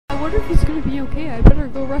wonder if he's gonna be okay. I better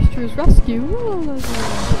go rush to his rescue.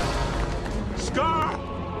 Scar!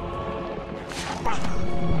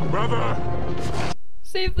 Brother!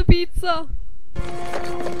 Save the pizza!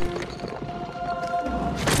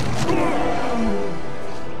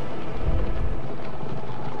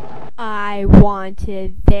 I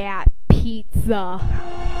wanted that pizza.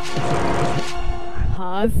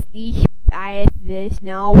 Husky, I this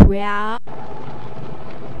nowhere.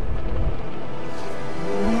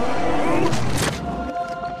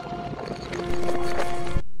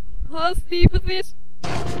 Husky, for this.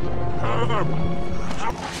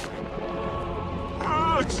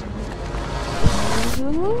 Ouch!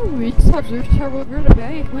 We just have to terrible good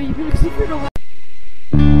away. Well, you can secret away.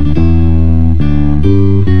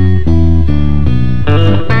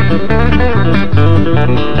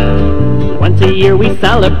 Once a year we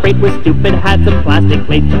celebrate with stupid hats and plastic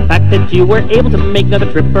plates. The fact that you were able to make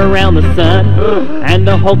another trip around the sun. And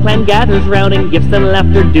the whole clan gathers round and gifts and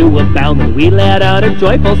laughter do abound. And we let out a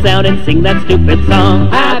joyful sound and sing that stupid song.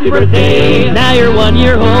 Happy birthday, now you're 1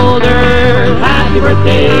 year older. Happy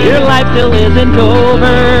birthday, your life still isn't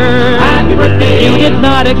over. Happy birthday, you did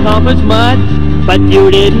not accomplish much, but you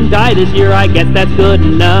didn't die this year, I guess that's good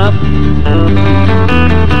enough.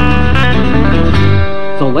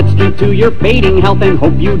 So let's drink to your fading health and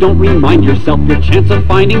hope you don't remind yourself your chance of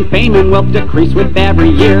finding fame and wealth decrease with every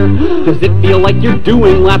year. Does it feel like you're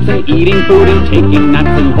doing laps and eating food and taking naps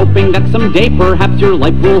and hoping that someday perhaps your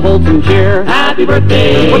life will hold some cheer? Happy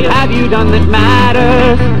birthday! What have you done that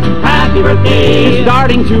matters? Happy birthday! You're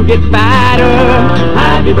starting to get fatter.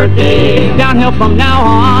 Happy birthday! Downhill from now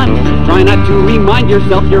on. Try not to remind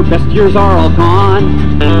yourself your best years are all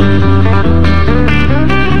gone.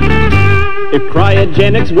 If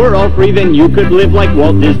cryogenics were all free, then you could live like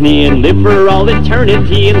Walt Disney and live for all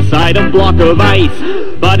eternity inside a block of ice.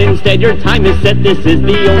 But instead your time is set, this is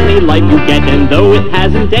the only life you get. And though it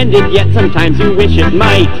hasn't ended yet, sometimes you wish it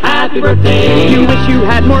might. Happy birthday! You wish you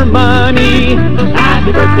had more money.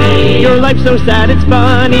 Happy birthday! Your life's so sad it's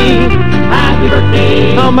funny. Happy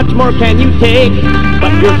birthday! How much more can you take?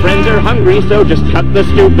 But your friends are hungry, so just cut the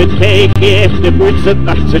stupid cake. If the birds of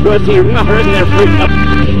the was here, not heard their fruit up.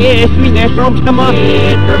 If we never come on,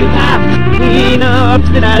 clean up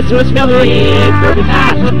the ass was smelling.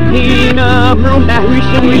 Clean up room that we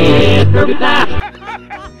should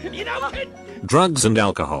be. You know what? Drugs and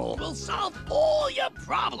alcohol will solve all your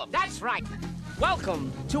problems. That's right.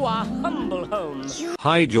 Welcome to our humble home.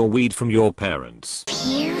 Hide your weed from your parents.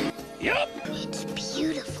 Here? Yup. It's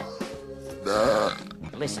beautiful.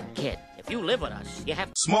 Listen, kid, if you live with us, you have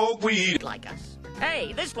to Smoke weed. like us.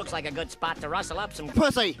 Hey, this looks like a good spot to rustle up some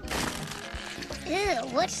Pussy! Ew,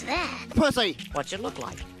 what's that? Pussy! What's it look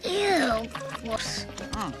like? Ew. Whoops.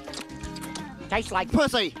 Tastes like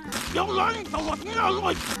Pussy! You're lying for what you don't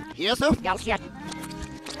like. Here's the shit.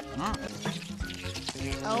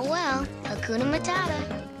 Oh well, Hakuna Matata.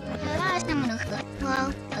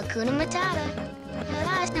 Well, Hakuna Matata.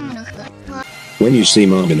 Well, When you see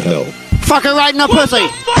mom in hell, fuck her right in the pussy!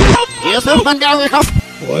 Here's the fun down the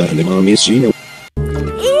what the mom is she know?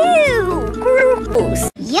 ew! Gross!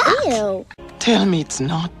 Yuck! Ew! Tell me it's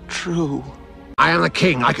not true. I am the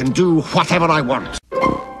king. I can do whatever I want.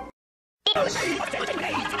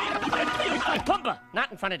 Pumba,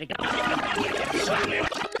 not in front of the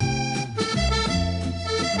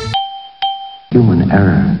Human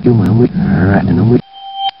error, human error, and a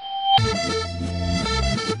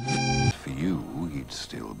For you, he'd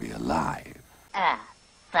still be alive.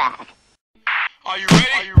 Back. Are you ready?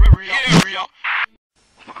 Are you ready?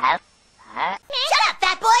 Shut up,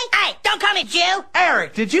 fat boy! Hey, don't call me Jew!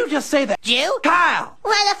 Eric, did you just say that? Jew? Kyle!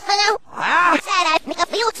 Well, the fellow said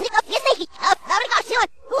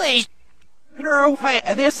Who is... No,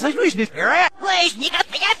 this is right. Who is... you have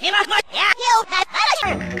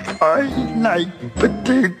I like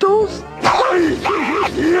potatoes.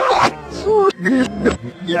 So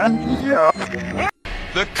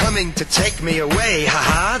They're coming to take me away,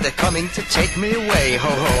 haha. They're coming to take me away, ho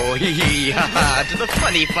ho, hee hee, haha. To the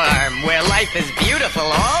funny farm where life is beautiful,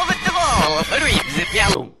 all but the all. Zip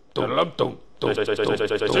yellow.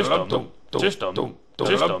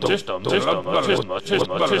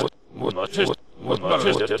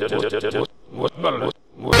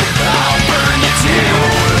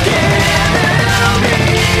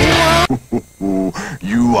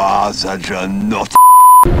 You are such a nut.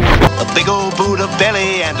 A big old Buddha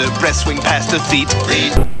belly and a breast swing past her feet.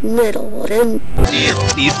 little one.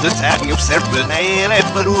 He's the tag of separate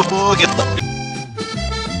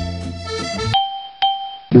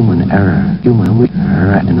human error, human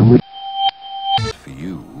error, and a For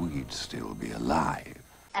you, he'd still be alive.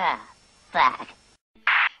 Back.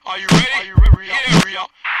 Are you ready? Are you ready? Yeah.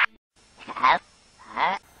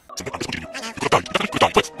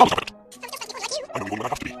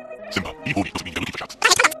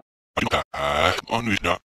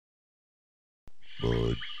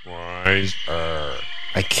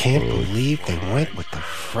 I can't believe they went with the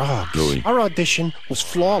frogs. Louis. Our audition was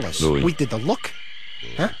flawless. Louis. We did the look.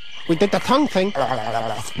 Huh? We did the tongue thing.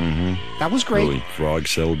 That was great. Louis,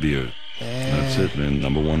 frogs sell beer. That's it, man.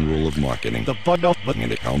 Number one rule of marketing. The bud of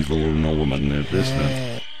And it comes below no woman in this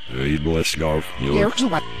then. Read boy scarf. here's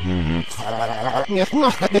what. Yes,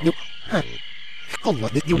 no, that did you. Kolla,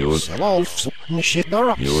 det gjorde sig alltså. Ni shit där.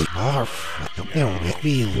 Varför? Det är inget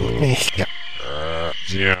vill mycket.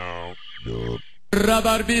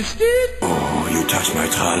 Rubber biscuit. Oh, you touch my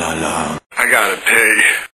tra-la-la. I gotta pay.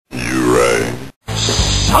 You right.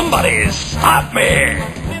 Somebody stop me!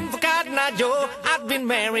 Joe, I've been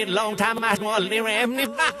married a long time. I only ran if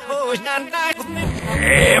I was not nice.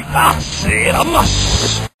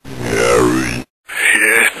 Harry.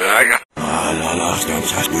 Yeah, I got. La la, don't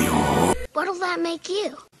touch me. What'll that make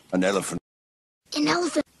you? An elephant. An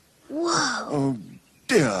elephant? Whoa. Oh,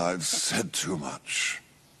 dear, I've said too much.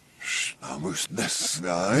 Schnamus this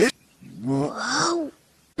guy. Whoa.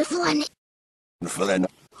 The flan.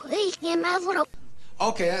 We can have little.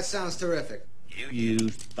 Okay, that sounds terrific. You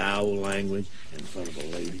used foul language in front of a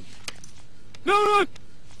lady. No.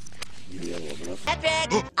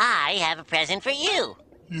 Patrick, I have a present for you.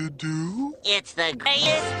 You do? It's the greatest,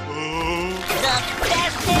 the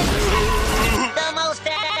bestest, the most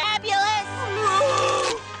fabulous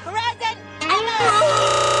present ever!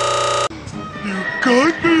 You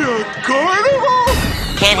got me a carnival?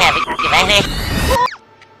 Can't have it, you ready?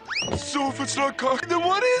 So if it's not cock, then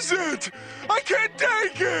what is it? I can't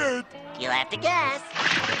take it! You'll have to guess.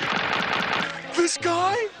 This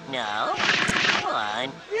guy? No.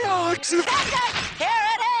 One. Yeah, Here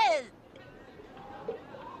it is!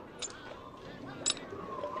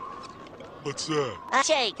 What's that? A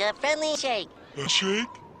shake, a friendly shake. A shake?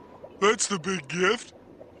 That's the big gift?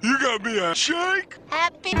 You got me a shake?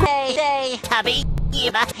 Happy birthday, Tubby.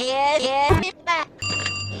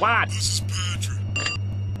 What? This is Patrick.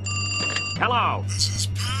 Hello. This is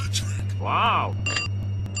Patrick. Wow.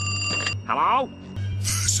 Hello?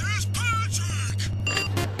 This is Patrick.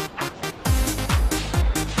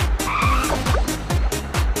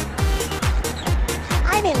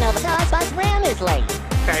 I didn't know the bus ran this late.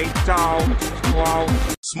 They don't. Whoa.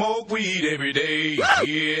 Smoke weed every day.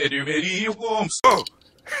 Get ready, warm. Oh,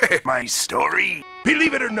 my story.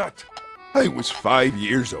 Believe it or not, I was 5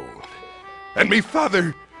 years old, and me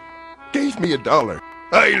father gave me $1.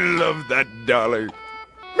 I love that dollar.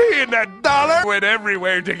 Me and that dollar went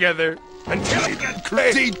everywhere together. Until it got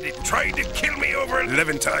crazy, it tried to kill me over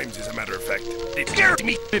 11 times, as a matter of fact. It scared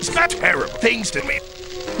me. It's not terrible things to me.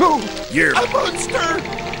 Oh, you're a monster!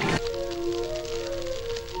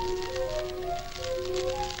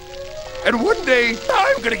 And one day,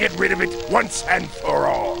 I'm gonna get rid of it once and for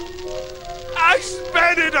all. I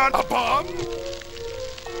spent it on a bomb,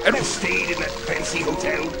 and I stayed in that fancy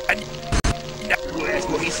hotel, and where's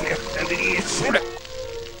my sniff and it is.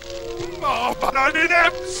 Oh, but I didn't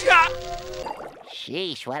have shot.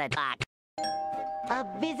 Sheesh, what a talk. A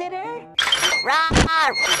visitor?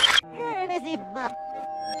 Rawr! Here is he.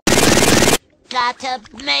 Got to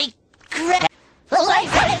make crap.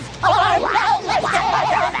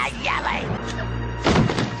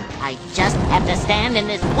 I just have to stand in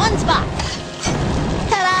this one spot.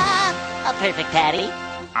 Ta-da! A perfect patty.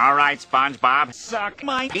 All right, SpongeBob. Suck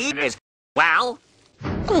my penis. Well?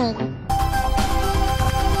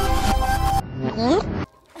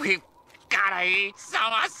 We've gotta eat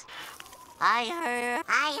sauce. I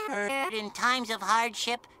heard in times of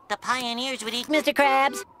hardship, the pioneers would eat Mr.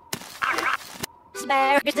 Krabs.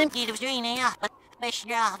 Asparagus and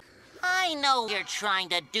I know you're trying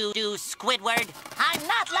to do Squidward. I'm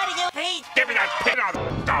not letting you eat. Give me that peanut.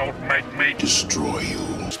 Don't make me destroy you.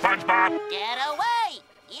 SpongeBob. Get away!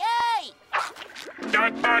 Yay!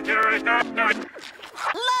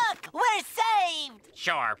 Look, we're saved.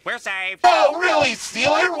 Sure, we're saved. Oh, really,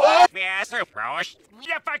 Steeler? What? Yes, Roche.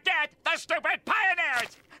 You forget the stupid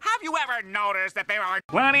pioneers! Have you ever noticed that there are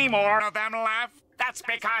plenty more of them left? That's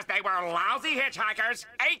because they were lousy hitchhikers,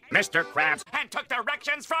 ate Mr. Krabs, and took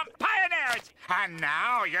directions from pioneers! And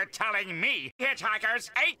now you're telling me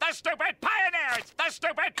hitchhikers ate the stupid pioneers! The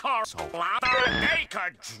stupid car so loud they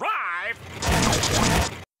could drive!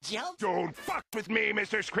 Don't fuck with me,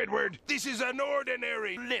 Mr. Squidward. This is an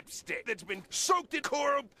ordinary lipstick that's been soaked in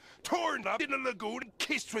coral, torn up in a lagoon,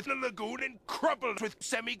 kissed with a lagoon, and crumpled with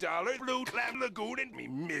semi-dollar blue lamb lagoon and me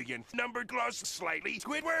millionth number gloss slightly.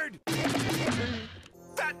 Squidward!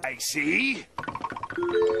 that I see.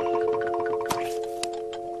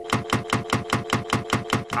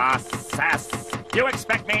 A sass. You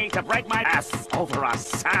expect me to break my ass over a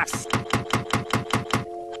sass?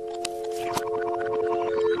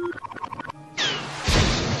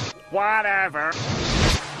 Whatever.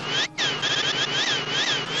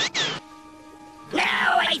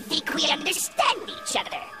 Now I think we understand each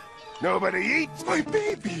other. Nobody eats my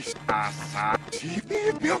babies.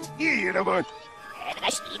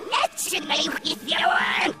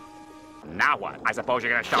 Now what? I suppose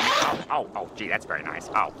you're gonna show me. Oh, gee, that's very nice.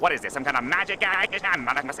 Oh, what is this? Some kind of magic act? Is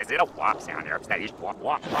it a walk sound here? Steady,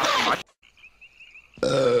 walk.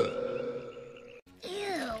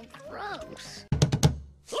 Ew, gross.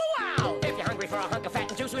 Wow! If you're hungry for a hunk of fat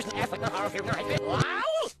and juice, there's an effort, or if you're not,